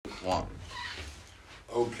One.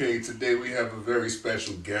 Okay, today we have a very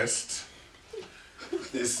special guest.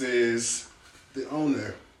 This is the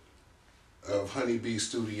owner of Honeybee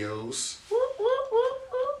Studios.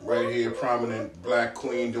 Right here, prominent black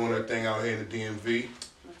queen doing her thing out here in the DMV.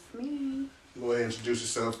 That's me. Go ahead and introduce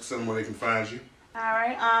yourself, tell them where they can find you. All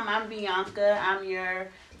right, I'm Bianca. I'm your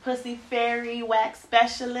pussy fairy wax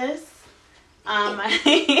specialist.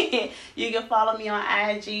 You can follow me on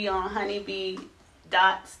IG on honeybee.studio_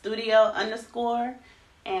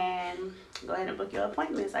 and go ahead and book your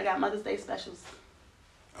appointments. I got Mother's Day specials.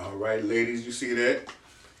 All right, ladies, you see that?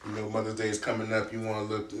 You know, Mother's Day is coming up. You want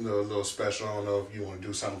to look, a little special. I don't know if you want to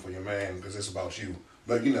do something for your man because it's about you.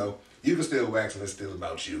 But, you can still wax and it's still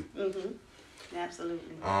about you. Mm-hmm.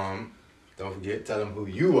 Absolutely. Don't forget, tell them who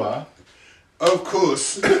you are. Of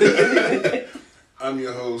course. I'm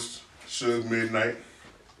your host, Suge Midnight.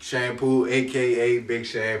 Shampoo, a.k.a. Big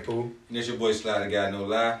Shampoo. And it's your boy Sly, the guy no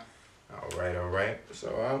lie. All right. So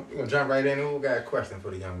we're going to jump right in. Who got a question for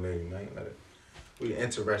the young lady, man? We're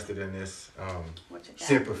interested in this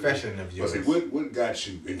said profession of yours. What got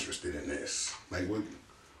you interested in this? Like,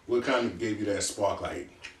 what kind of gave you that spark? Like,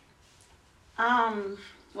 Well,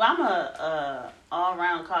 I'm a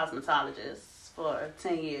all-round cosmetologist for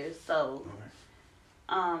 10 years, so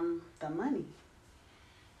the money.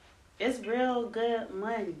 It's real good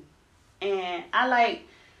money. And I like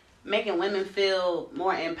making women feel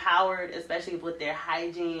more empowered, especially with their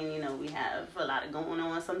hygiene. We have a lot of going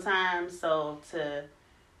on sometimes, so to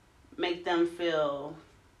make them feel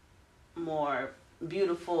more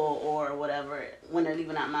beautiful or whatever when they're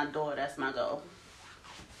leaving out my door, that's my goal.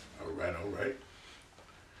 All right.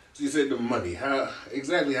 So you said the money. How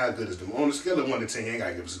good is the money? On a scale of 1 to 10, you ain't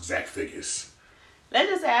gotta give us exact figures. Let's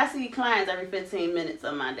just say I see clients every 15 minutes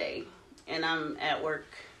of my day, and I'm at work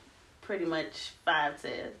pretty much 5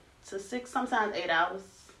 to 6, sometimes 8 hours.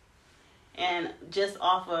 And just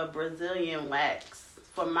off of Brazilian wax,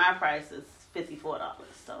 for my price, is $54.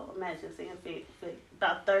 So imagine seeing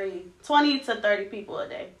about 20 to 30 people a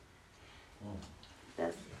day.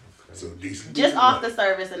 That's so decent. Just off the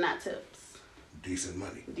service and not tips. Decent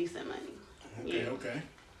money. Okay.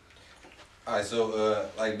 All right, so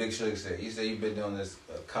like Big Sugar said, you say you've been doing this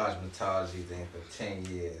cosmetology thing for 10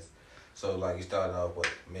 years. So like you started off with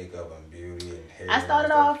makeup and beauty and hair. I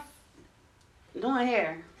started off doing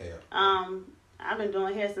hair. Hair. I've been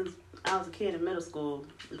doing hair since I was a kid in middle school,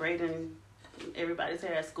 braiding everybody's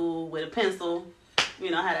hair at school with a pencil. You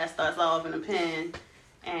know how that starts off in a pen.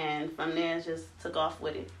 And from there, just took off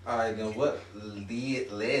with it. All right, then what led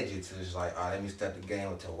you to just like, all right, let me start the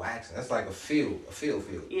game with waxing? That's like a field.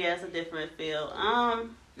 Yeah, it's a different field.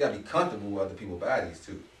 You gotta be comfortable with other people's bodies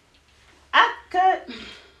too. I cut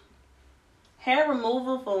hair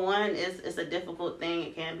removal for one is a difficult thing.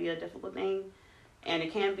 It can be a difficult thing, and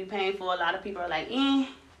it can be painful. A lot of people are like,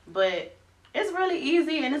 but it's really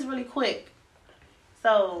easy and it's really quick.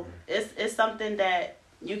 So it's something that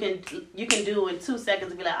you can do in 2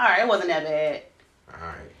 seconds and be like, all right, it wasn't that bad. All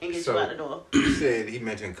right. And get you out the door. You said he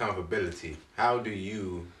mentioned comfortability. How do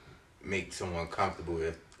you make someone comfortable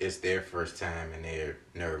if it's their first time and they're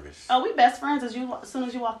nervous? Oh, we best friends as soon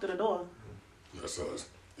as you walk through the door. So it's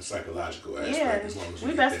the psychological aspect. Yeah, as long as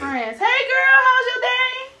we best friends. Hey girl, how's your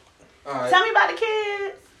day? All right. Tell me about the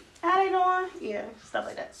kids. How they doing? Yeah, stuff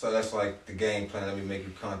like that. So that's like the game plan. Let me make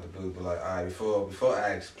you comfortable. But like, all right, before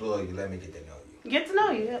I explore you, let me get to know you. Get to know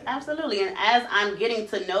you, absolutely. And as I'm getting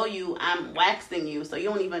to know you, I'm waxing you, so you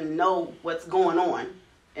don't even know what's going on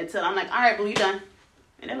until I'm like, all right, boo, you done?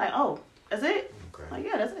 And they're like, oh, that's it? Okay. Like,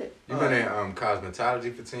 yeah, that's it. You been in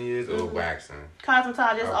cosmetology for 10 years or waxing?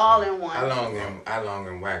 Cosmetologist, Okay. all in one. How long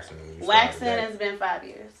in waxing? Waxing has been 5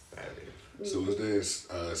 years. 5 years. So is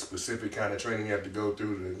there a specific kind of training you have to go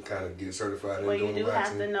through to kind of get certified Well, in you doing do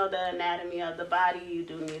waxing? have to know the anatomy of the body. You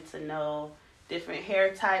do need to know different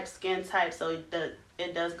hair types, skin types. So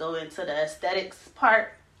it does go into the aesthetics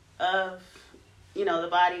part of, the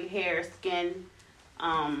body, hair, skin.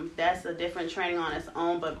 That's a different training on its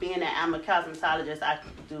own. But being that I'm a cosmetologist, I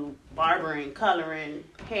do barbering, coloring,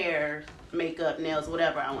 hair, makeup, nails,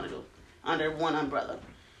 whatever I want to do under one umbrella.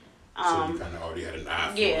 So you kind of already had an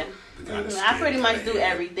eye for Yeah. the kind of I pretty much do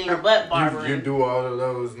everything but barbering. You do all of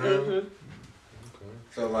those now? Mm-hmm. Okay.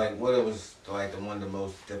 So like, what was like one of the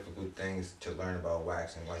most difficult things to learn about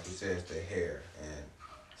waxing? Like you said, it's the hair and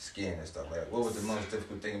skin and stuff like that. What was the most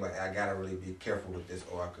difficult thing? Like, I gotta really be careful with this,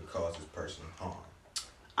 or I could cause this person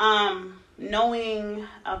harm. Knowing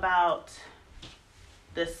about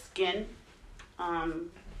the skin, and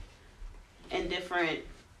different,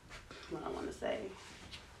 what I want to say,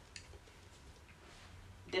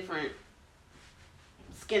 different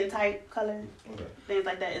skin type color, things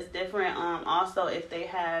like that is different. Also, if they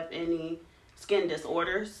have any skin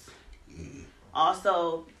disorders,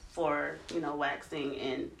 also for waxing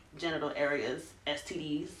in genital areas,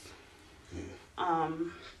 STDs.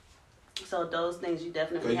 So those things you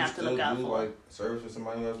definitely have to look out for. Like service for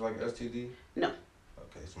somebody who has like STD? No.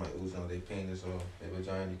 Okay, somebody oozing on their penis or their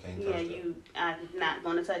vagina, you can't touch that. I'm not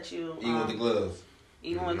going to touch you. Even with the gloves.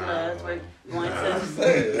 Even with gloves, we're going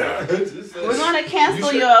to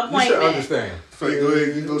cancel your appointment. You should understand. So go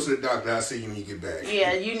ahead, you go to the doctor. I'll see you when you get back.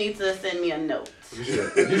 Yeah, you need to send me a note. You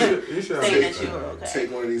should saying that you were okay.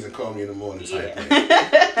 Take one of these and call me in the morning type thing.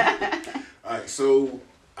 All right, so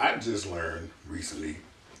I just learned recently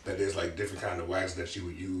that there's like different kind of wax that you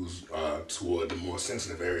would use toward the more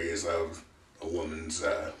sensitive areas of a woman's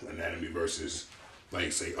anatomy versus,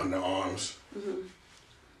 like, say, underarms.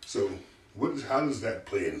 So, how does that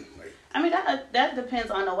play in? Like, I mean, that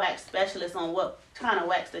depends on the wax specialist on what kind of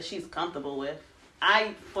wax that she's comfortable with.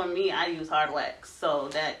 For me, I use hard wax, so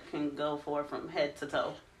that can go from head to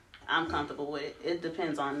toe. I'm comfortable with it. It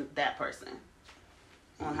depends on that person,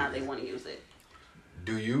 on how they want to use it.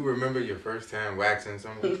 Do you remember your first time waxing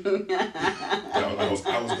someone? I was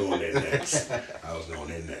going there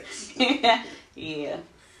next. Yeah.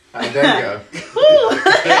 How'd that go?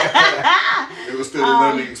 It was still a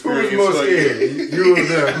learning experience. Who was more scared? You or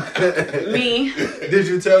them? Me. Did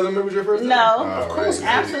you tell them it was your first time? No, of course,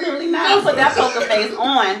 absolutely not. I put that poker face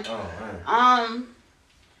on. Oh, man.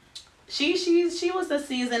 She was a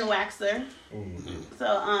seasoned waxer.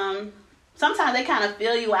 So sometimes they kind of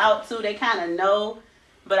feel you out too. They kind of know.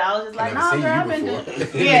 But I was just like, no, girl, I've been doing.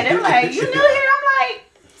 Yeah, they were like, you new here? I'm like,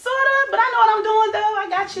 sort of, but I know what I'm doing though. I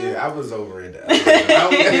got you. Yeah, I was over it.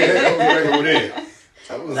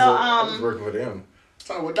 I was working with him.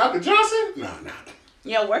 Talking with Dr. Johnson? Nah.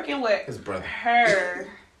 Yeah, working with his brother. Her.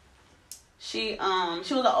 She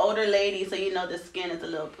was an older lady, so the skin is a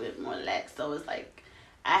little bit more lax. So it's like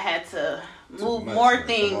I had to move more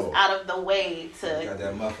things out of the way to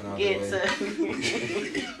get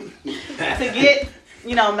to get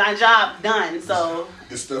my job done. So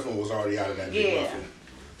the stuffing was already out of that.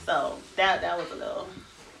 So that was a little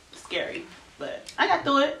scary, but I got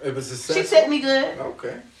through it. It was successful. She tipped me good.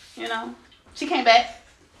 Okay. She came back.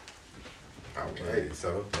 Okay,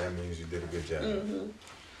 so that means you did a good job.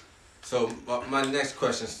 So my next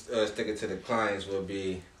question, sticking to the clients, will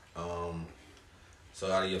be, so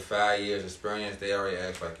out of your 5 years experience, they already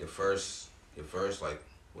asked like your first like,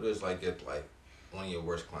 what is like one of your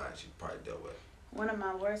worst clients you probably dealt with? One of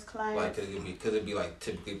my worst clients. Like, could it be like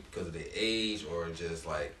typically because of their age, or just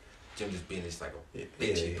like Jim just being just like a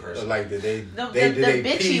bitchy person? Like did they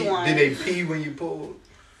bitchy pee, one? Did they pee when you pulled?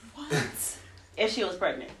 What? If she was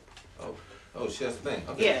pregnant. Oh, she has a thing.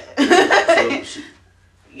 Okay.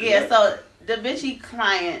 Yeah. So the bitchy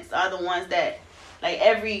clients are the ones that, like,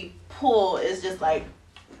 every pull is just like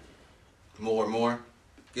more and more.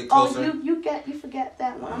 Get closer. Oh, you forgot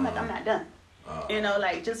that one. I'm like, I'm not done.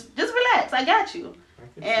 Like just relax. I got you.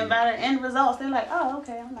 And by the end results, they're like, oh,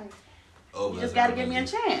 okay. I'm like, you just got to give me a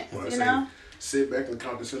chance. Sit back and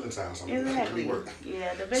count the ceiling tiles. Exactly.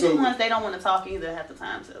 Yeah, the bitchy ones, they don't want to talk either half the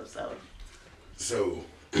time too. So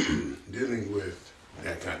dealing with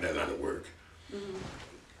that line of work,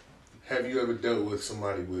 have you ever dealt with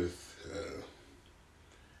somebody with,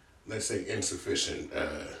 let's say, insufficient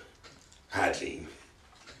hygiene?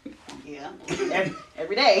 Yeah,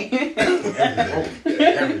 every day.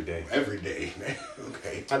 Every day.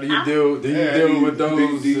 Okay. How do you deal? Do you deal with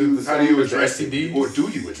those? How do you address it, or do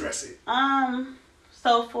you address it?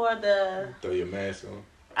 So for the throw your mask on.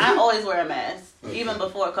 I always wear a mask, even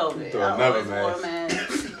before COVID. I always wore a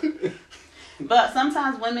mask. But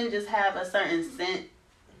sometimes women just have a certain scent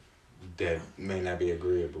that may not be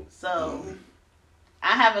agreeable. So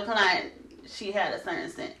I have a client. She had a certain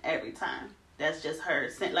scent every time. That's just her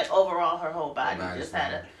scent. Like, overall, her whole body just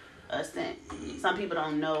had a scent. Some people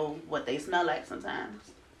don't know what they smell like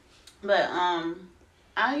sometimes. But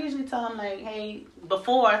I usually tell them, like, hey,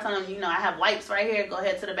 before I tell them, I have wipes right here. Go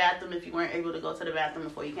ahead to the bathroom if you weren't able to go to the bathroom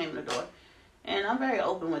before you came in the door. And I'm very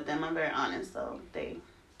open with them. I'm very honest. So they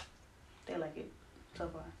like it so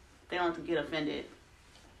far. They don't have to get offended.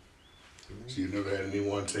 So you never had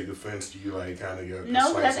anyone take offense to you, like, kind of your...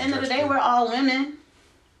 No, but at the end of the day, we're all women.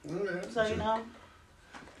 Okay. So,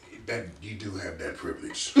 that you do have that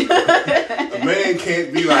privilege. A man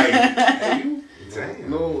can't be like, hey, you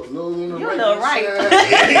no, you're the right.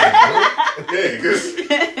 Yeah, because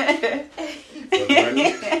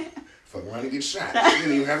fuck around and get shot. You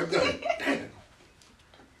didn't even have a gun. Damn.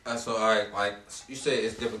 So, all right, like you said,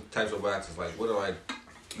 it's different types of waxes. Like, what are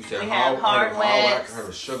you said? We have hard wax,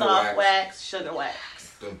 sugar soft wax, sugar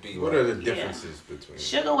wax. What are the differences between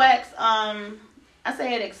sugar wax? I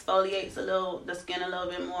say it exfoliates the skin a little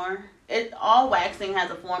bit more. All waxing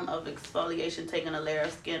has a form of exfoliation, taking a layer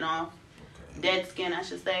of skin off, dead skin, I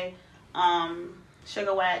should say.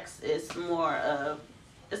 Sugar wax is more of,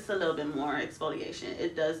 it's a little bit more exfoliation.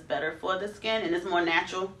 It does better for the skin and it's more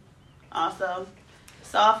natural. Also,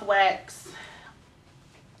 soft wax.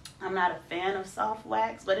 I'm not a fan of soft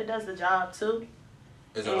wax, but it does the job too.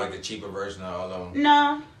 Is it like the cheaper version of all of them?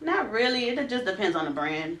 No, not really. It just depends on the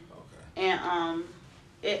brand. Okay. And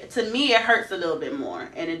to me, it hurts a little bit more,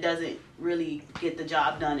 and it doesn't really get the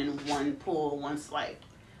job done in one pull, one swipe.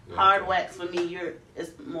 Yeah. Hard wax for me,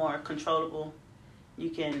 it's more controllable. You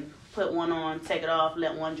can put one on, take it off,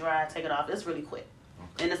 let one dry, take it off. It's really quick,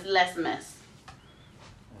 and it's less mess.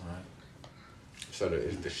 All right. So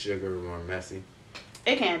is the sugar more messy?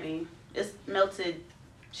 It can be. It's melted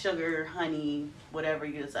sugar, honey, whatever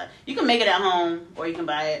you decide. You can make it at home, or you can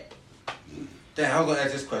buy it. Damn, I was gonna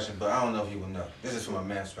ask this question, but I don't know if you would know. This is from a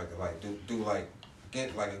man's perspective. Like,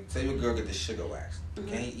 say your girl get the sugar wax. Mm-hmm.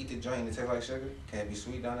 Can he eat the joint and it taste like sugar? Can it be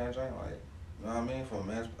sweet down that joint? Like, you know what I mean? From a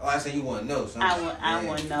man's. Oh, I say you want to know. So I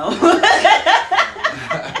want to know.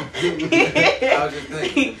 I was just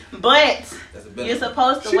thinking. But you're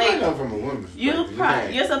supposed to wait. Know from a woman's you're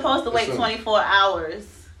supposed to wait 24 hours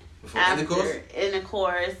after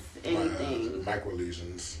intercourse, anything.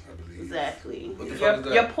 Microlesions. Exactly.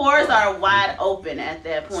 Your pores are wide open at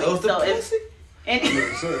that point. So if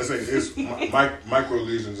it's micro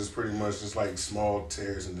lesions is pretty much just like small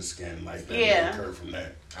tears in the skin, like that occur from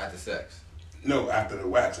that. After sex? No, after the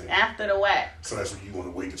waxing. After the wax. So that's when you want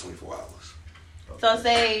to wait the 24 hours. So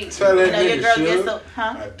say your girl gets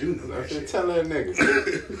I do know that shit. Tell that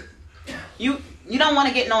nigga. You don't want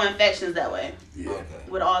to get no infections that way. Yeah. Okay.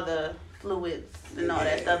 With all the fluids and all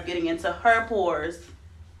that stuff getting into her pores.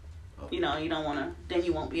 You know, you don't want to, then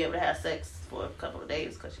you won't be able to have sex for a couple of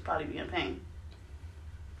days because you'll probably be in pain.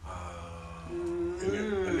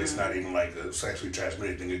 And it's not even like a sexually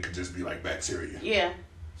transmitted thing. It could just be like bacteria. Yeah.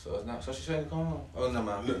 So it's not. So she shouldn't come home. Oh no,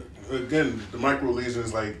 man. Again, the micro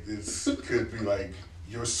lesions could be like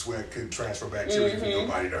your sweat could transfer bacteria from your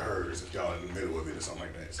body to hers if y'all in the middle of it or something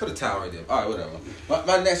like that. Put a towel right there. All right, whatever.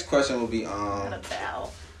 My next question would be Put a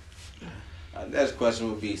towel. My next question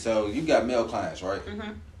would be, so you got male clients, right?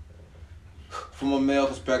 Mm-hmm. From a male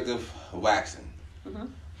perspective, waxing. Mm-hmm.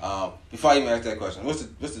 Before I even ask that question, what's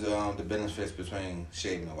the benefits between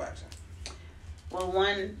shaving and waxing? Well,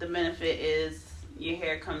 one, the benefit is your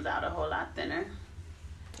hair comes out a whole lot thinner,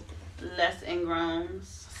 less ingrowns,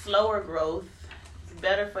 slower growth. It's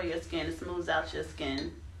better for your skin. It smooths out your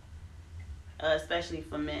skin, especially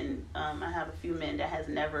for men. I have a few men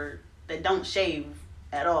that don't shave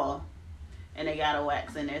at all, and they got a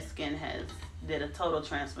wax, and their skin did a total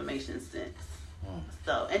transformation since.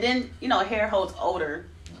 So, and then, hair holds odor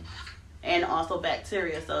and also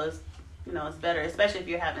bacteria, so it's better, especially if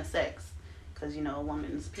you're having sex, because, a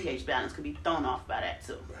woman's pH balance could be thrown off by that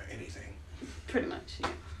too. By anything. Pretty much, yeah.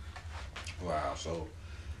 Wow, so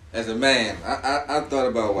as a man, I thought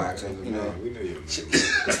about waxing, We know you.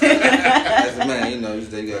 As a man,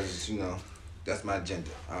 you guys, that's my agenda,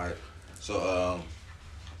 all right? So,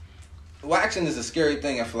 waxing is a scary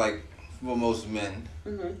thing, I feel like, for most men.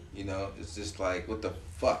 Mm-hmm. It's just like, what the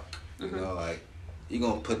fuck? Like, you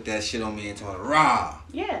gonna put that shit on me and tell me, raw.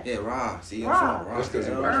 Yeah. Yeah, raw. See, raw. I'm raw. That's because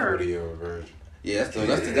you watch 40-year-old virgin. Yeah, that's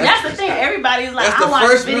the thing. Everybody's like, I watch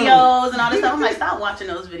videos and all this stuff. I'm like, stop watching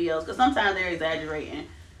those videos because sometimes they're exaggerating.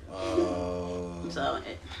 So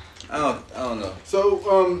I don't know.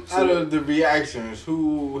 So, out of the reactions,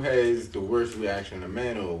 who has the worst reaction, a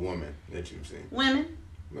man or a woman that you've seen? Women.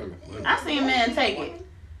 Women. I've seen men take it.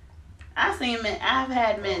 I've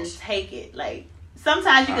had men take it. Like,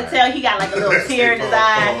 sometimes you can tell he got like a little tear in his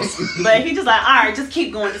eye, but he just like, all right, just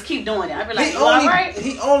keep going, just keep doing it. I be like, all right.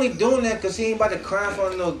 He only doing that because he ain't about to cry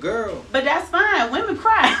for no girl. But that's fine. Women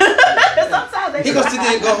cry. Sometimes they He gonna sit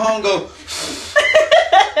there and go home and go,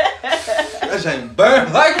 that ain't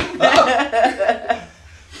burn like a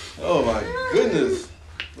oh my goodness.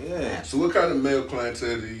 Yeah. So what kind of male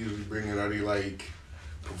clientele do you usually bring in? Are they like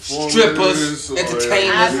strippers,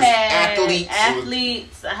 entertainers, I've had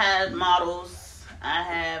athletes. I had models. I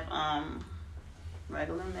have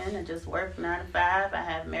regular men that just work 9 to 5. I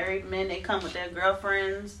have married men. They come with their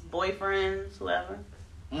girlfriends, boyfriends, whoever.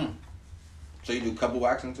 So you do couple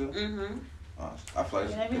waxing too? Mm-hmm. I feel like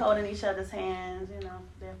they be holding each other's hands.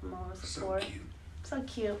 They're for more support. So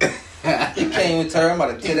cute. You can't even tell her I'm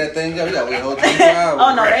about to tear that thing up. You gotta wait a whole 24 hours.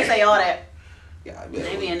 Oh no, they say all that. Yeah,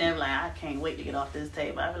 they be in there like, I can't wait to get off this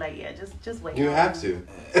table. I be like, yeah, just wait. You have to.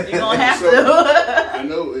 You're gonna have to. I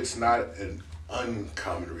know it's not an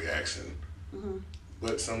uncommon reaction. Mm-hmm.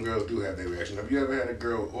 But some girls do have their reaction. Have you ever had a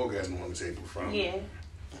girl orgasm on the table from? Yeah.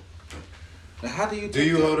 Now, how do you? Do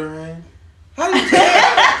you hold her hand? How do you?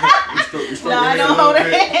 You stroke No, her I hair don't a hold little her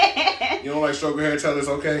bit? hand. You don't like stroke her hair? Tell us,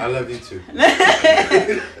 okay? I love you too.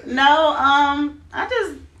 No, I'm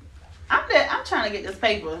trying to get this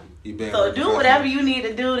paper. You been So do whatever you need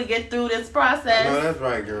to do to get through this process. No, that's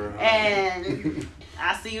right, girl. And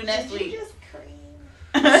I'll see you next week. Just cream.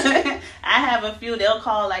 I have a few. They'll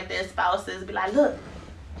call like their spouses, be like, "Look,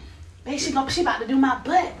 babe, she about to do my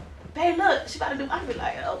butt. Babe, look, she about to do." I be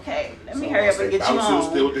like, "Okay, let me hurry up and get you home."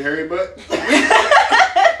 Still with the hairy butt?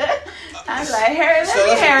 I be like, "Hurry, So let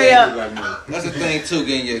me that's the hurry thing, up." like, that's the thing too,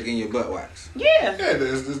 getting your butt waxed. Yeah, Yeah,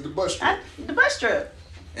 there's the butt strip. the butt strip.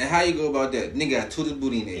 And how you go about that? Nigga got tooted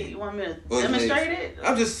booty in there. You want me to Or his demonstrate legs. it?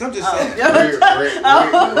 I'm just Oh. saying.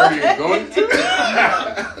 Where you going to?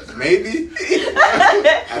 Maybe.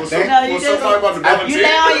 Well, think- No, you well, just somebody about to volunteer. you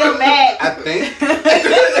lay on your back. I think.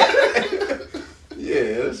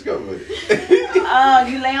 Yeah, let's go with it.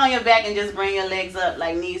 You lay on your back and just bring your legs up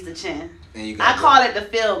like knees to chin. And you I got call it the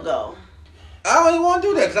field goal. I don't even want to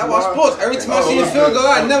do that because I watch Why? sports. Every time I see a Oh, field goal,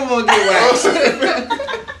 I never want to get waxed.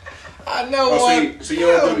 I never Oh, want. so you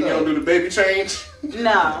don't do the baby change?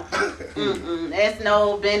 No. There's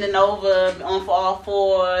no bending over on all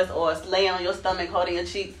fours or laying on your stomach holding your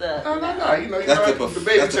cheeks up. No. You know, That's the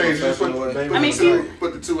baby that's the change. Just put, professional way. I mean,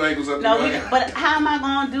 put the two ankles up. No, together. but how am I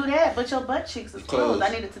going to do that? But your butt cheeks is closed. Closed. I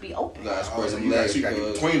need it to be open. You gotta spread Oh, so them you legs. got to get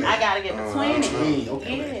cuz- between it. I got to get between between, it.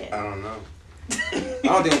 okay. Yeah. I don't know. I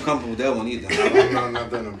don't think I'm comfortable with that one either. I don't know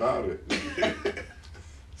nothing about it.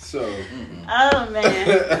 So, Oh, man.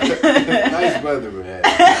 nice weather we had.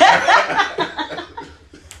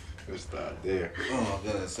 Let's start there. Oh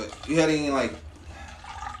my goodness. So you had any like,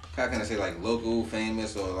 how can I say, like local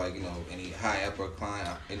famous or like, you know, any high upper climb,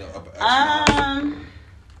 you know, upper echelon?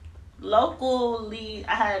 Locally,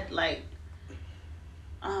 I had like,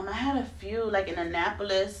 I had a few like in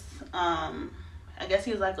Annapolis. I guess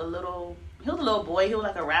he was a little boy. He was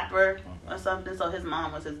like a rapper or something. So his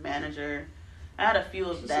mom was his manager. I had a few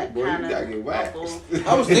of that Boy, kind you gotta get of waxed. local.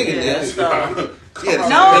 I was thinking Yeah, that. so, Yeah,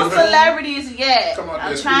 no celebrities yet. Come on, I'm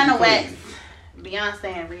let's trying to be wax Beyonce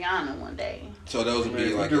and Rihanna one day. So those would Man,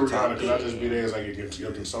 be if like you do the top. Rihanna, could I just be there as like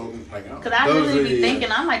your consultant? Like, Cause I Those really be are-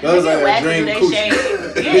 thinking, I'm like, do those they are get waxed? Do dream they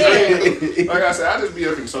coochies. shave? Yeah. like I said, I just be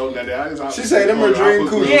a consultant that day. She say them are dream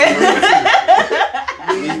coochies.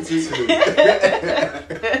 Me too.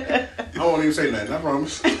 I won't even say nothing. I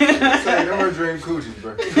promise. Say them are dream coochies,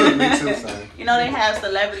 bro. Me too, son. You know they have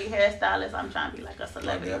celebrity hairstylists. I'm trying to be like a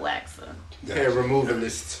celebrity waxer. Hair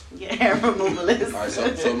removalist. Yeah, hair removalist. All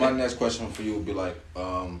right, so my next question for you would be like,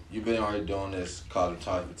 you've been already doing this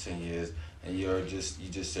cosmetology for 10 years, and you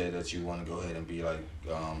just said that you want to go ahead and be like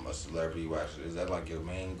a celebrity waxer. Is that like your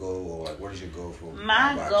main goal, or like what is your goal for?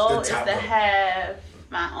 My waxing? goal The is top to one. have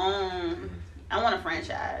my own. I want a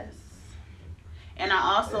franchise, and I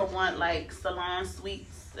also want like salon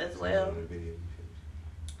suites as well.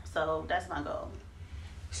 So that's my goal.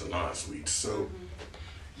 Salon suites. So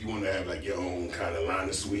you want to have like your own kind of line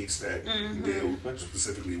of suites that deal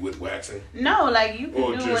specifically with waxing, No, like you can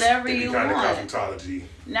or do just whatever any you kind want. of cosmetology.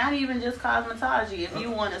 Not even just cosmetology. If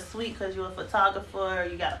you want a suite because you're a photographer,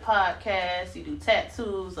 you got a podcast, you do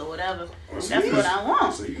tattoos or whatever, So that's you what just- I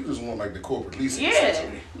want. So you just want like the corporate leasing. Yeah,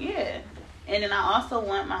 essentially. yeah. And then I also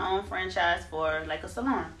want my own franchise for like a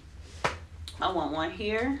salon. I want one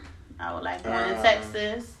here. I would like one in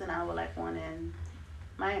Texas, and I would like one in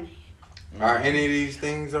Miami. Are any of these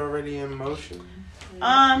things already in motion? May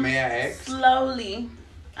I ask? Slowly.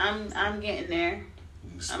 I'm getting there.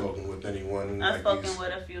 You spoken with anyone? I've like spoken these?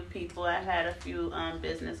 with a few people. I've had a few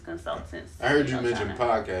business consultants. I heard you know, mention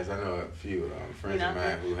trying podcasts. I know a few friends to, of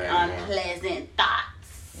mine who had one. unpleasant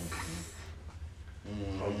thoughts.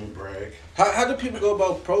 Humble brag. How do people go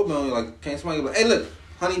about promoting? Like, can somebody be like, hey, look,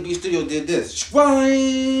 Honey Bee Studio did this.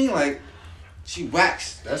 Shwang! Like, she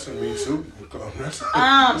waxed. That's a me too. I don't It think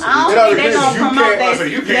all they're depends. gonna You promote can't- that. so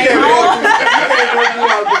you they can't- won't. You can't go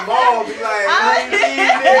throughout the mall and be like, You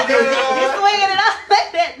 "Hey, nigga." swinging it up like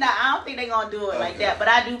that? No, I don't think they're gonna do it like that. But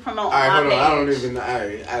I do promote All right, on hold my on. I don't page. even know. I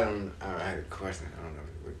had a question. I don't know if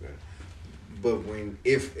it worked better. But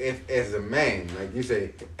if as a man, like you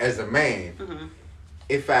say, as a man, Mhm.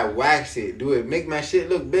 if I wax it, do it make my shit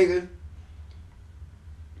look bigger?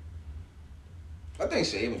 I think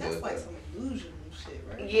shaving That's does like that. some illusion shit,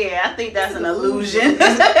 right? Yeah, I think that's an illusion. Is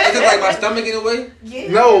it like my stomach in a way?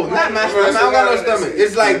 Yeah. No, like, not my Well, stomach. I don't got no that's- stomach.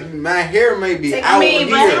 It's like my hair may be Take- out I mean,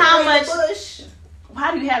 but here. how much? Bush.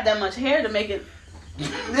 How do you have that much hair to make it?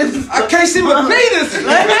 I can't see my penis!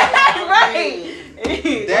 Right.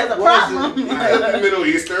 There's a problem. Middle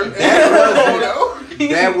Eastern.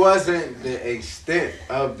 That wasn't the extent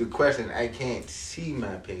of the question. I can't see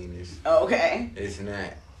my penis. Okay. It's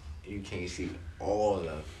not. You can't see all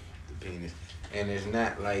of the penis, and it's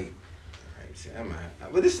not like.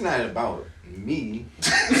 But it's not about me.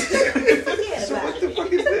 So what the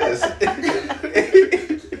fuck is this?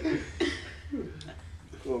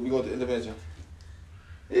 Cool, we go to intervention.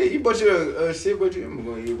 Yeah, you bought your shit, but I'm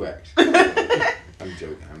going to eat wax. I'm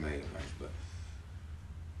joking. I'm not eating wax, but.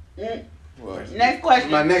 Next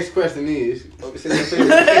question. My next question is. Say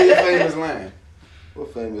your famous line.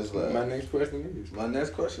 What famous line? My next question is. My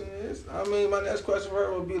next question for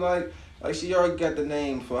her would be like she already got the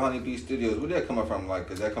name for Honeybee Studios. Where did that come from?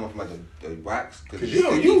 Like, is that coming from like the wax? Cause you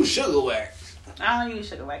don't use sugar wax. I don't use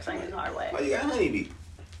sugar wax. I use hard wax. Why you got Honeybee?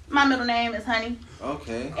 My middle name is Honey.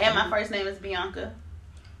 Okay. And my first name is Bianca.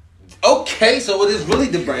 Okay, so it is really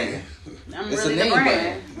the brand. It's really the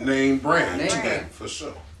brand. Name brand. For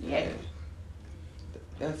sure. Yeah.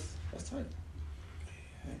 That's tight.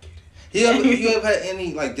 You ever had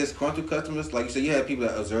any like disgruntled customers? Like you said, you had people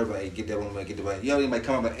that observe like, hey, get that one, get the one. You ever anybody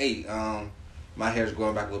come up like, hey, my hair's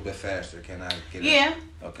growing back a little bit faster. Can I get it? Yeah.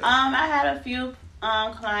 Okay. I had a few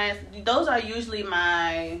clients. Those are usually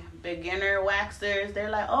my beginner waxers. They're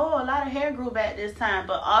like, oh, a lot of hair grew back this time,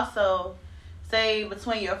 but also, say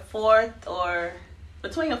between your fourth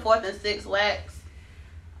and sixth wax,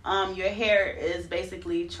 your hair is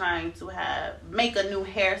basically trying to make a new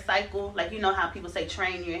hair cycle. Like, you know how people say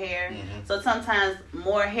train your hair. Mm-hmm. So sometimes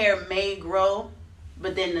more hair may grow,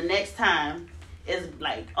 but then the next time is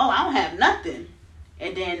like, oh, I don't have nothing.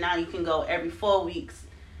 And then now you can go every 4 weeks,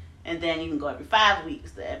 and then you can go every 5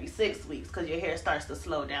 weeks to every 6 weeks because your hair starts to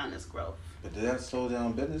slow down its growth. But does that slow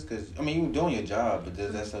down business? Because I mean, you're doing your job, but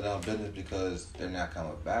does that slow down business because they're not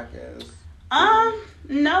coming back as?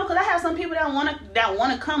 No, because I have some people that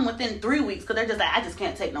want to come within 3 weeks because they're just like, I just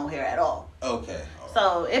can't take no hair at all. Okay.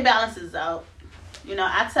 So it balances out. You know,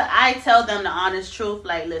 I tell them the honest truth.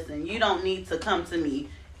 Like, listen, you don't need to come to me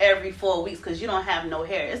every 4 weeks because you don't have no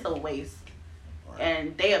hair. It's a waste. Right.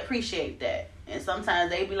 And they appreciate that. And sometimes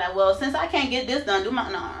they be like, well, since I can't get this done, do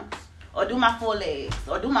my arms or do my full legs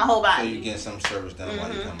or do my whole body. So you get some service done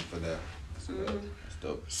while you're coming for that. That's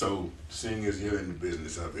dope. So, seeing as you're in the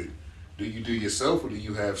business of it, do you do yourself or do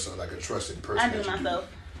you have some like a trusted person? I do myself.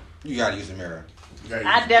 You gotta use a mirror.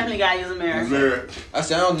 I definitely gotta use a mirror. I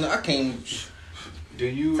said I can't. Do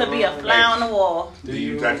you to be a fly on the wall? Do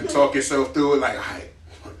you got to talk yourself through it? Like, all right,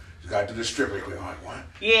 you got to do the strip real quick. All right, what?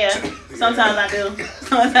 Yeah, sometimes I do.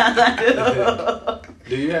 Sometimes I do.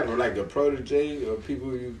 Do you have like a protege or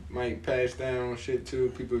people you might pass down shit to?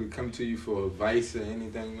 People who come to you for advice or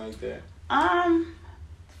anything like that?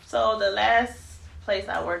 So the last place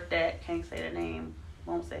I worked at, can't say the name,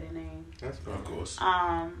 won't say the name. That's fine. Of course.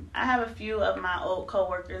 I have a few of my old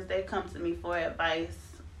coworkers. They come to me for advice,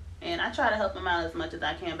 and I try to help them out as much as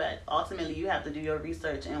I can. But ultimately, you have to do your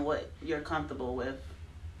research and what you're comfortable with.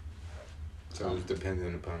 So it's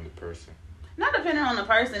dependent upon the person. Not depending on the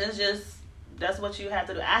person. It's just that's what you have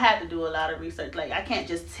to do. I had to do a lot of research. Like, I can't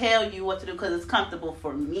just tell you what to do because it's comfortable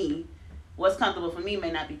for me. What's comfortable for me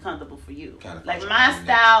may not be comfortable for you. Like my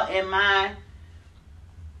style and my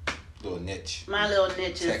little niche. My little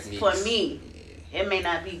niche is techniques. For me. Yeah. It may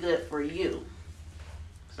not be good for you.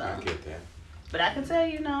 So I get that. But I can tell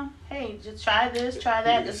you, hey, just try this, try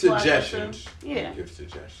that. This suggestions. Yeah. Give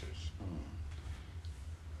suggestions.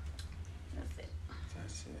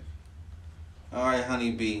 That's it. All right,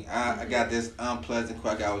 Honeybee. I got this unpleasant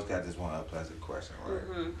question. I always got this one unpleasant question, right?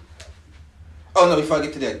 Mm-hmm. Oh no! Before I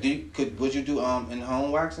get to that, would you do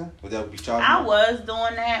in-home waxing? Would that be chargeable? I was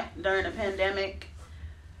doing that during the pandemic.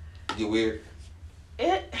 You weird?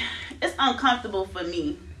 It's uncomfortable for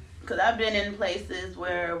me because I've been in places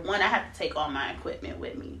where I have to take all my equipment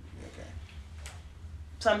with me. Okay.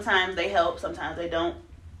 Sometimes they help, sometimes they don't,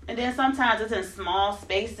 and then sometimes it's in small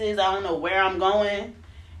spaces. I don't know where I'm going,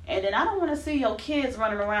 and then I don't want to see your kids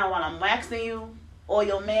running around while I'm waxing you or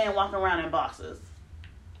your man walking around in boxers.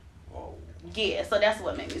 Whoa. Yeah, so that's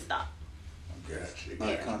what made me stop. Gotcha.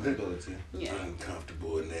 Yeah. Uncomfortability. Yeah.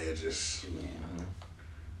 Uncomfortable in there, just. Yeah.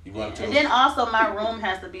 You want to? And then also my room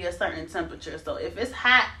has to be a certain temperature. So if it's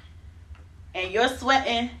hot and you're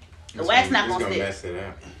sweating, the wax not gonna stick. Mess it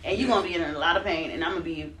up. And you're gonna be in a lot of pain, and I'm gonna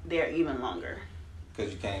be there even longer.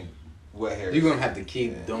 Because you can't wet hair. You're gonna have to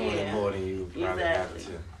keep doing it more than you probably have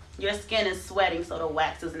to. Your skin is sweating, so the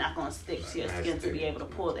wax is not gonna stick to your skin to be able to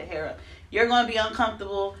pull the hair up. You're gonna be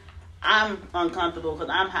uncomfortable. I'm uncomfortable because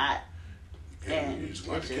I'm hot. And you just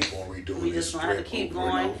want to keep on redoing we this just gonna have to strip keep over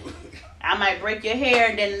and going. over. I might break your hair,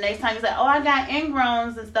 and then the next time you say, "Oh, I got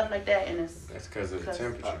ingrowns and stuff like that," and it's That's because of the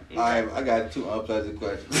temperature. I got 2 unpleasant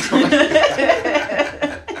questions.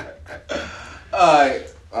 Alright.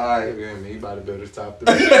 You about to build his top 3.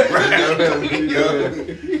 I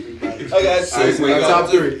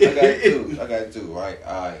got 2. I got 2, right?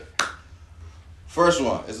 Alright. First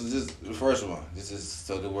one. This is just the first one. This is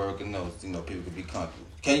so the world can know. People can be comfortable.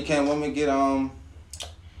 Can women get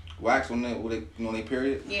wax when they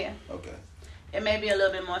period? Yeah. Okay. It may be a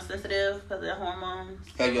little bit more sensitive because of the hormones.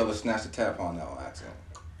 Have you ever snatched a tampon out on accident?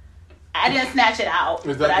 I didn't snatch it out,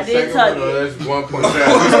 Is but that I the did second tug one, or it. that's 1.5?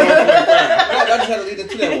 I just had to lead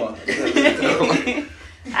into that one.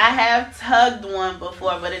 I have tugged one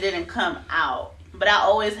before, but it didn't come out. But I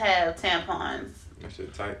always have tampons. That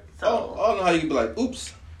shit tight. So, I don't know how you can be like,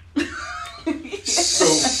 oops.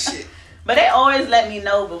 So, but they always let me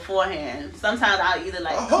know beforehand. Sometimes I'll either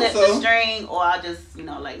I hope clip so. the string or I'll just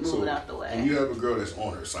move it out the way. when you have a girl that's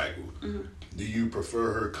on her cycle, Mm-hmm. do you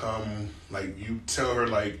prefer her come, like, you tell her,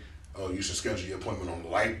 like, oh, you should schedule your appointment on the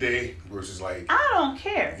light day versus, like, I don't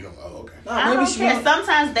care. okay. I don't care.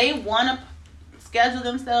 Sometimes they want to schedule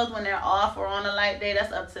themselves when they're off or on a light day.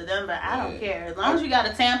 That's up to them, but I don't care. As long as you got a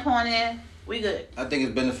tampon in, we good. I think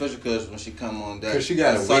it's beneficial because when she come on that, 'Cause she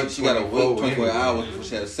gotta wait she got to wait 24 anyway. hours before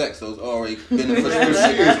she has sex, so it's already beneficial.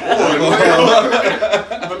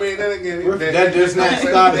 I mean, then again, That does not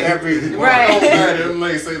stop every. Right.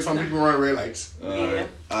 Like, say some people run red lights. Yeah.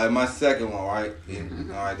 All right, my second one, right?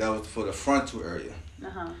 All right, that was for the frontal area.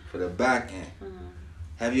 Uh-huh. For the back end.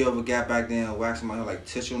 Have you ever got back there and waxed somebody like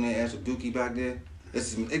tissue on their ass with dookie back there?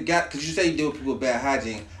 Cause you say you deal with people with bad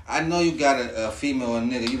hygiene. I know you got a female or a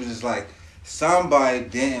nigga. You was just like, somebody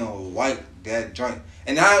damn wipe that joint.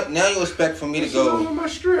 And now you expect for me to go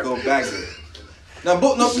back there. No,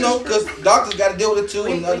 because doctors got to deal with it too,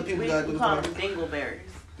 and other people got to We do call it. them dingleberries.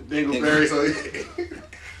 Dingleberry, so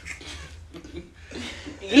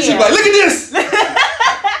She's like, look at this!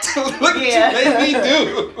 Look what you made me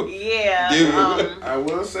do! Yeah. Dude. I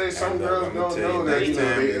will say some girls don't know that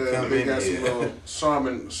they got some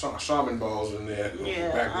little shaman balls in there.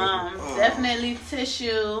 Yeah. Definitely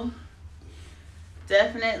tissue.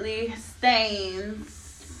 Definitely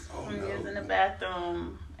stains from using the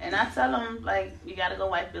bathroom. And I tell them, like, you gotta go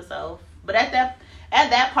wipe yourself. But at that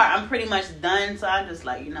part, I'm pretty much done. So I'm just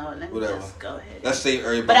like, let me just go ahead. Let's say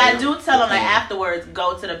everybody. But I do tell them, like, afterwards,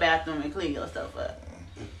 go to the bathroom and clean yourself up.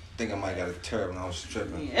 I think I might got a tear when I was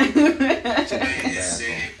stripping. Yeah.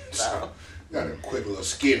 So, got a quick little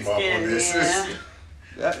skin mark on this. Yeah.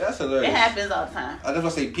 That's hilarious. It happens all the time. I just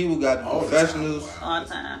want to say, people got professionals. All the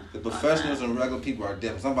time. The professionals and regular people are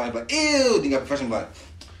different. Somebody like, ew. Then you got professionals like,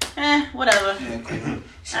 whatever. yeah, cool.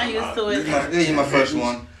 I'm used to it. This is my first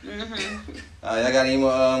one. Mm-hmm. Y'all got any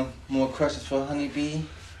more questions for Honeybee?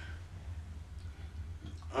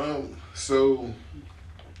 So,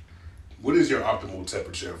 what is your optimal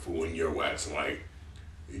temperature for when you're waxing? Like,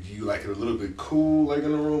 do you like it a little bit cool, like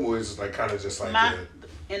in the room, or is it like kind of just like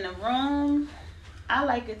in the room? I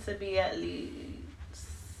like it to be at least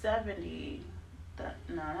 70.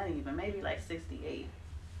 No, not even. Maybe like 68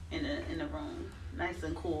 in the room, nice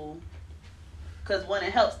and cool. Cause when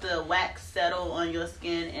it helps the wax settle on your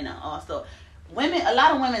skin, and also a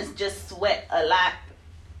lot of women just sweat a lot.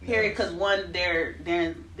 Period. Cause one, they're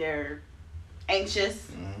anxious,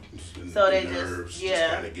 so they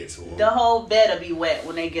just the whole bed will be wet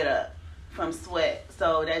when they get up from sweat.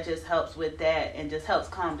 So that just helps with that, and just helps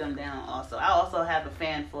calm them down. Also, I also have a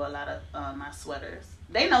fan for a lot of my sweaters.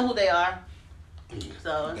 They know who they are.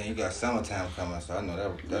 So then you got summertime coming, so I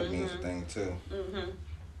know that means a thing too.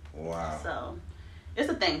 Wow. So it's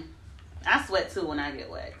a thing. I sweat too when I get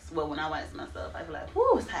waxed. Well, when I wax myself, I be like,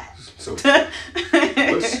 "Whoo, it's hot." So,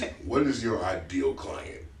 what is your ideal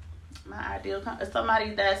client? My ideal client is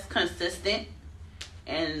somebody that's consistent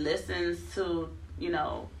and listens to,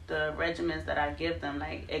 the regimens that I give them.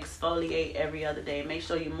 Like, exfoliate every other day. Make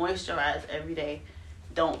sure you moisturize every day.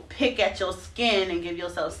 Don't pick at your skin and give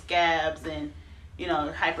yourself scabs and,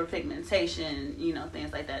 hyperpigmentation,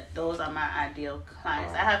 things like that. Those are my ideal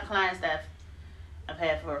clients. I have clients that I've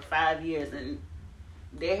had for 5 years, and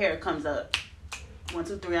their hair comes up 1,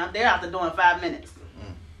 2, 3. They're out the door in 5 minutes.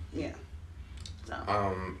 Yeah.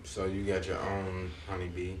 So you got your own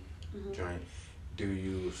Honeybee joint. Do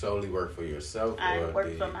you solely work for yourself? I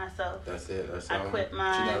work for myself. That's it. That's I all. quit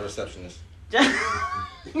my. She's not a receptionist.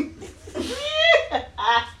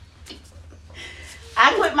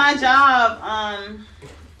 I quit my job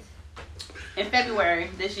In February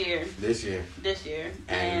this year. This year.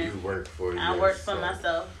 And you work for I work for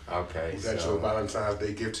myself. Okay. Was that your Valentine's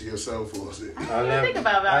Day gift to yourself, or was it? I didn't think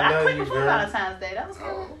about Valentine's Day. I quit before Valentine's Day. That was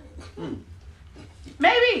good.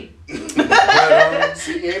 Maybe.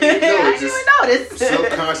 See, you didn't I didn't even notice.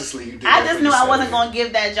 Subconsciously, you did. I just knew I wasn't going to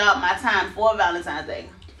give that job my time for Valentine's Day.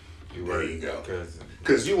 There you go.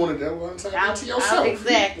 Because you wanted that one time to yourself.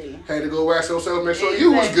 Exactly. Had to go wax yourself, make sure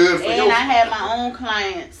you was good for And I had my own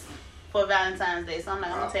clients for Valentine's Day, so I'm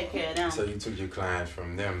like, I'm going to take care of them. So you took your clients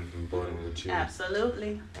from them and brought them with you.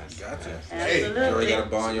 Absolutely. Gotcha. Absolutely. You already got a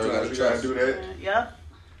bond, you already got a trust. Do that. Yep.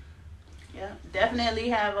 Definitely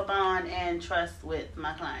have a bond and trust with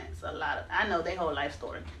my clients. I know their whole life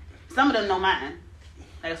story. Some of them know mine.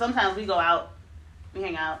 Like sometimes we go out, we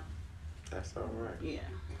hang out. That's all right. Yeah.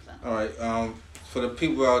 So. All right. For the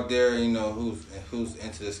people out there, you know, who's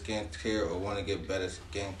into the skin care or want to get better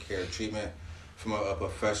skin care treatment from a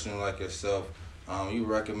professional like yourself, you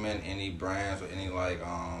recommend any brands or any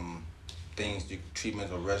things,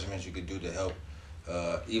 treatments or regimens you could do to help,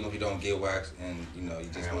 even if you don't get waxed and you know you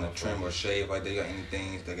just want to trim or shave, like they got any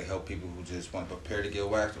things that can help people who just want to prepare to get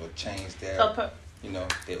waxed or change their,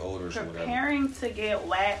 their odors or whatever. Preparing to get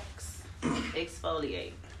waxed,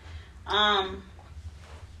 exfoliate.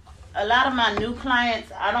 A lot of my new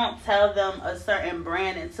clients, I don't tell them a certain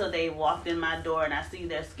brand until they walked in my door and I see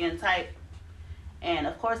their skin type. And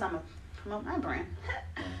of course, I'm gonna promote my brand.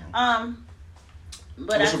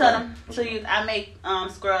 But I tell them to use. I make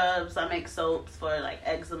scrubs. I make soaps for like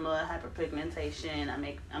eczema, hyperpigmentation.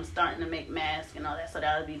 I'm starting to make masks and all that. So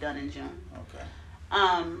that'll be done in June. Okay.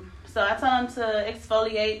 So I tell them to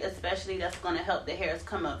exfoliate, especially that's going to help the hairs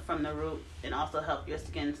come up from the root and also help your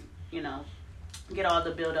skin, get all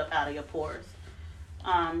the buildup out of your pores.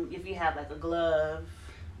 If you have like a glove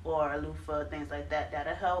or a loofah, things like that,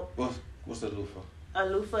 that'll help. What's a loofah? A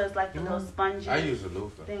loofah is like the little spongy. I use a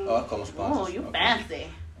loofah. Thing. Oh, I call them sponges. Oh, you fancy.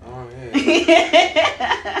 Oh,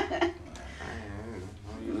 yeah.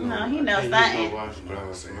 No, he knows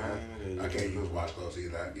something. I can't use washcloths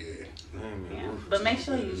either. Yeah, but make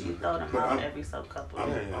sure you throw them out every so couple.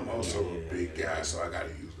 I'm also a big guy, so I gotta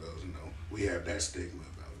use those. We have that stigma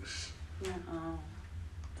about us.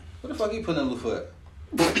 What the fuck you putting in the loofah at?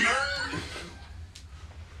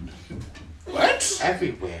 What?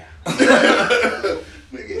 Everywhere.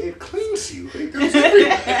 Nigga, it cleans you. It goes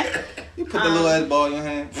everywhere. You put the little ass ball in your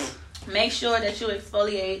hand. Make sure that you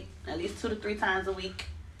exfoliate at least 2 to 3 times a week.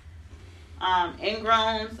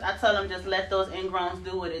 Ingrowns, I tell them just let those ingrowns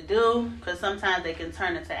do what it do, because sometimes they can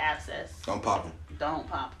turn into abscess. Don't pop them. Don't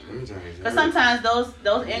pop them. Because sometimes those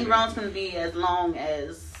ingrowns can be as long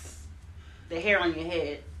as the hair on your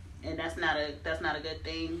head, and that's not a good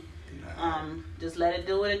thing. Just let it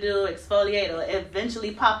do what it do. Exfoliate. It'll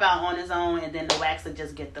eventually pop out on its own, and then the wax will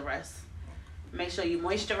just get the rest. Make sure you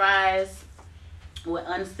moisturize with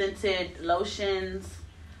unscented lotions.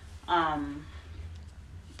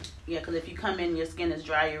 Because if you come in, your skin is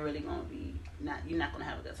dry, you're really you're not gonna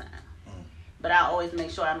have a good time. But I always make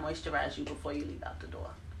sure I moisturize you before you leave out the door.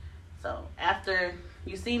 So after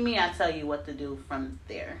you see me, I tell you what to do from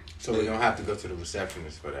there. So we don't have to go to the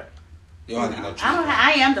receptionist for that. You don't have to go treatment.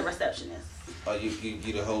 I am the receptionist. Oh, you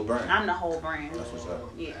the whole brand. I'm the whole brand. That's what's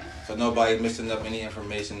up. Yeah. So nobody's missing up any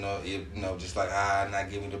information, or just like not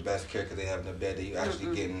giving you the best care because they have the bed that you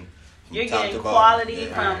actually getting. You're getting quality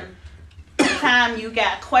from the time you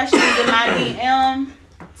got questions in my DM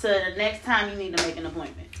to the next time you need to make an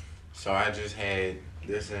appointment. So I just had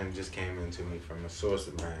this and just came into me from a source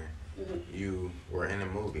of mine. Mm-hmm. You were in a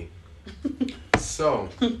movie. So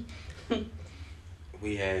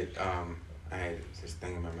we had I had this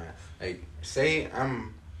thing in my mind. Like, say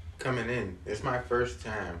I'm coming in. It's my first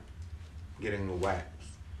time getting the wax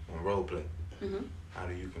on role play. Mm-hmm. How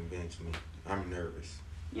do you convince me? I'm nervous.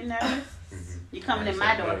 You nervous? Mm-hmm. You coming in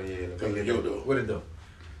my door? Yeah, come in your door. What the door?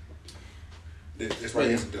 This right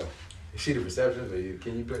here's the door. Is she the receptionist, or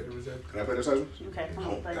can you play the receptionist? Can I play the receptionist? Okay, come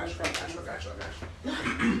on, play the receptionist. Gotcha.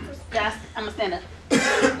 Guys, I'm gonna stand up.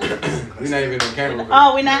 We're not even on camera.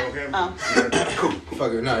 Oh, we're not? Oh. Cool.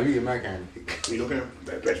 Fuck it. No, you get my camera. You on camera?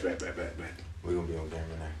 Back. We're gonna be on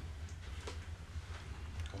camera now.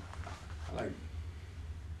 I like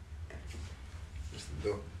just the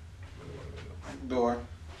door. Door.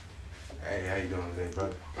 Hey, how you doing today,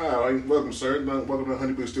 brother? All right, welcome, sir. Welcome to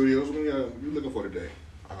Honey Boo Studios. What are you looking for today?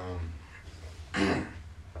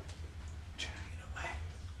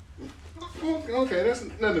 Okay, that's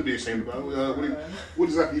nothing to be ashamed about. What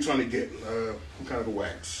exactly are you trying to get? What kind of a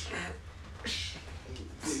wax?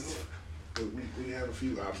 We have a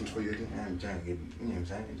few options for you. I'm trying to get,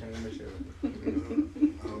 trying to make sure.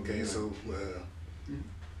 Okay, so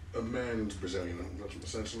a man's Brazilian,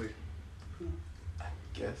 essentially. I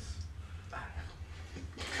guess.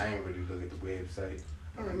 I ain't really look at the website.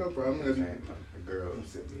 All right, no problem. A girl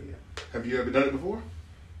sent me. Have you ever done it before?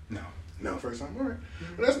 No. No, first time. All right.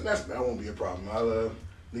 Well, that won't be a problem. I'll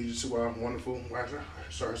lead you to our wonderful waxer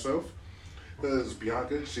herself. This is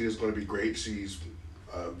Bianca. She is going to be great. She's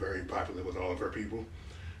very popular with all of her people.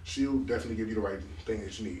 She'll definitely give you the right thing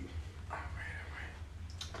that you need.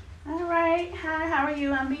 All right. Hi, how are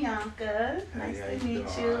you? I'm Bianca. Nice Hey, to meet you you.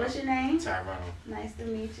 doing? What's your name? Tyrone. Nice to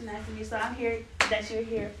meet you. Nice to meet you. So I'm here that you're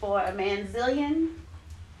here for a manzillion.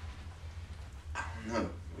 I don't know.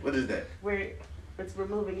 What is that? It's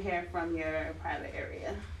removing hair from your private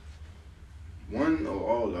area. One or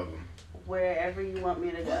all of them? Wherever you want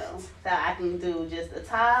me to go. So I can do just the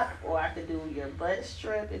top, or I could do your butt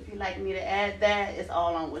strip. If you like me to add that, it's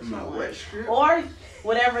all on what you My want. wet strip? Or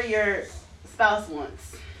whatever your spouse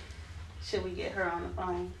wants. Should we get her on the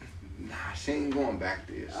phone? Nah, she ain't going back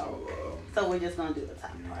there. So, So we're just gonna do the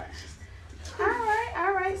top yeah, part. just-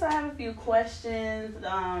 All right. So I have a few questions.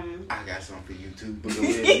 I got something for you too. But go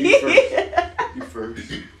ahead. You first.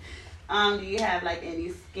 Do you have like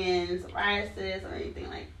any skin psoriasis or anything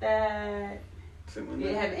like that? Say my Do you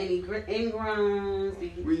name. have any ingrowns?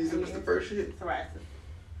 What's the first shit? Psoriasis.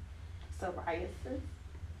 Psoriasis.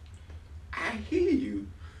 I hear you.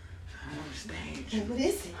 I don't understand. What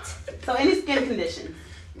is it? So any skin conditions?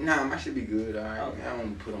 Nah, my shit be good, alright. Okay. I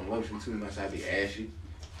don't put on lotion too much. I be ashy.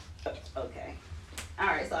 Okay. All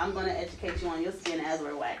right. So I'm gonna educate you on your skin as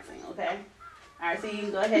we're waxing. Okay. All right. So you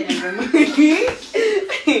can go ahead and remove.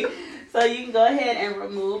 So you can go ahead and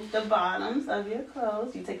remove the bottoms of your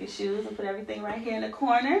clothes. You take your shoes and put everything right here in the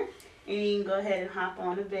corner. And you can go ahead and hop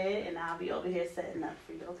on the bed, and I'll be over here setting up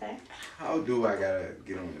for you, okay? How do I gotta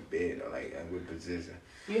get on the bed or like in what position?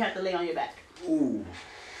 You have to lay on your back. Ooh,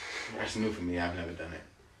 that's new for me. I've never done it.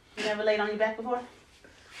 You never laid on your back before?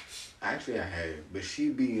 Actually, I have, but she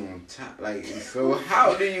be on top. Like, so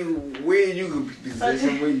how do you, where you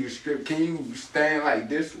position, where you strip? Can you stand like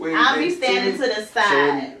this way? I'll be next standing me? to the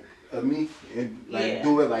side. Of me? And like Yeah.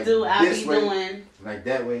 do it like I'll this be way? doing. Like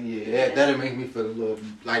that way? Yeah. That'll make me feel a little,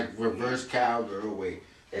 like reverse cowgirl way.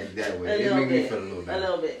 Like that way. A It little make me bit. feel a little A better.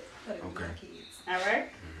 little bit. Okay. All right?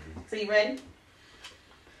 So you ready?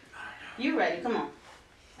 You ready? Come on.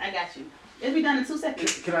 I got you. It'll be done in 2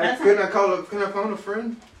 seconds. Can I That's can I phone a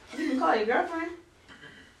friend? You can call your girlfriend.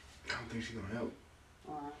 I don't think she's gonna help.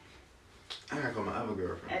 Well, I gotta call my other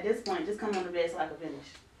girlfriend. at this point, just come on the bed so I can finish.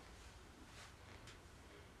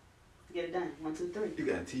 Get it done. 1, 2, 3. You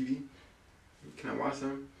got a TV? Can I watch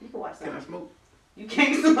some? You can watch Can I that. smoke? You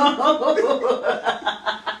can't smoke.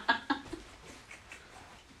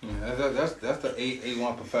 Yeah, that's the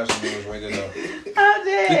A1 professionals right there. How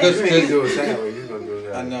dare Because- You ain't do it sideways. You gonna do it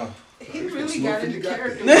I sideways. know. He really got into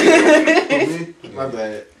character. Me? My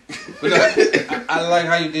bad. But I like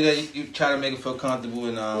how you did that. You try to make it feel comfortable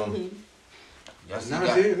and yes, you Nah,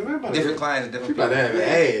 got see, about different clients, different She about to have people. an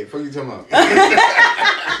ad. Fuck you talking about?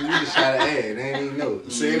 She just shot an ad. They ain't even know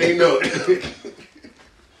it. See, they know it.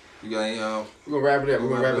 You got any We're gonna wrap it up. We're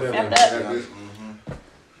gonna wrap it up. Wrap man. it up.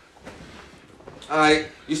 Alright,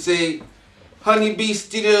 you say Honeybee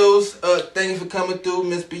Studios, thanks for coming through,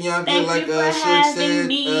 Miss Bianca. Thank like you for Suge having said,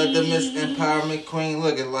 me. the Miss Empowerment Queen.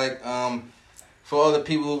 Look at for all the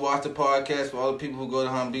people who watch the podcast, for all the people who go to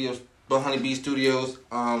Honeybee Studios,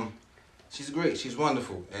 she's great. She's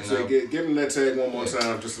wonderful. And So give them that tag one more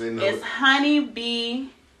time, just so they know It's it.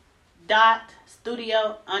 honeybee.studio_.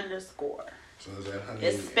 So is that honey?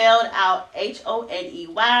 It's spelled out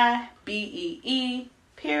HONEYBEE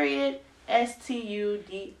period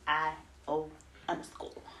STUDIO_.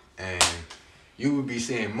 And you will be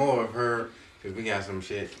seeing more of her because we got some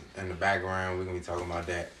shit in the background. We're gonna be talking about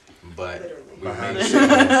that. But we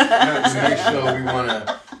make sure we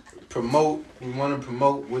wanna promote. We wanna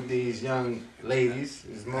promote with these young ladies.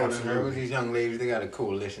 It's more than her. With these young ladies, they got a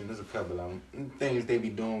coalition. There's a couple of them. Things they be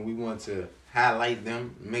doing. We want to highlight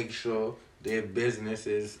them. Make sure their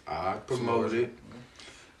businesses are promoted.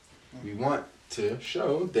 We want to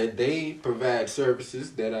show that they provide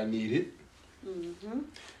services that are needed. Mm-hmm.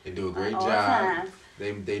 They do a great All job. time.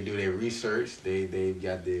 They do their research. They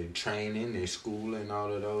got their training, their school, and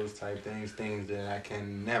all of those type things. Things that I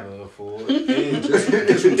can never afford. And just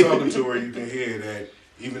from talking to her, you can hear that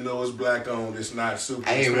even though it's black owned, it's not super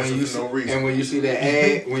expensive for no reason. And when you see that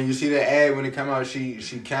ad, when it come out, she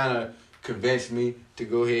kind of convinced me to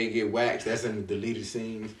go ahead and get waxed. That's in the deleted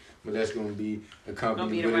scenes, but that's gonna be accompanied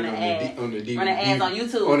Gonna be the running ad. on the DVD, Running ads on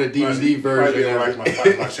YouTube. on the DVD Probably version.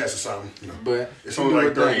 like my chest or something. You know. But It's only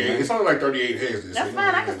like 38. It's only like 38 heads. That's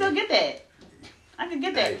fine. I can still get that. I can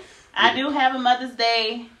get that. Hey. I do have a Mother's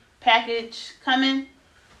Day package coming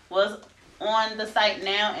was on the site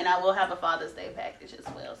now, and I will have a Father's Day package as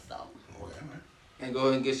well. So And go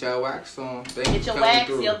ahead and get y'all wax on. get your wax,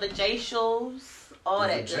 your vajacials, all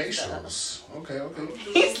that good stuff. Okay.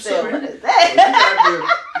 He said, "What is You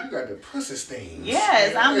that?" got the pussy stains.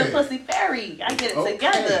 Yes, I'm the pussy fairy. I get it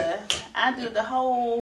together. I do the whole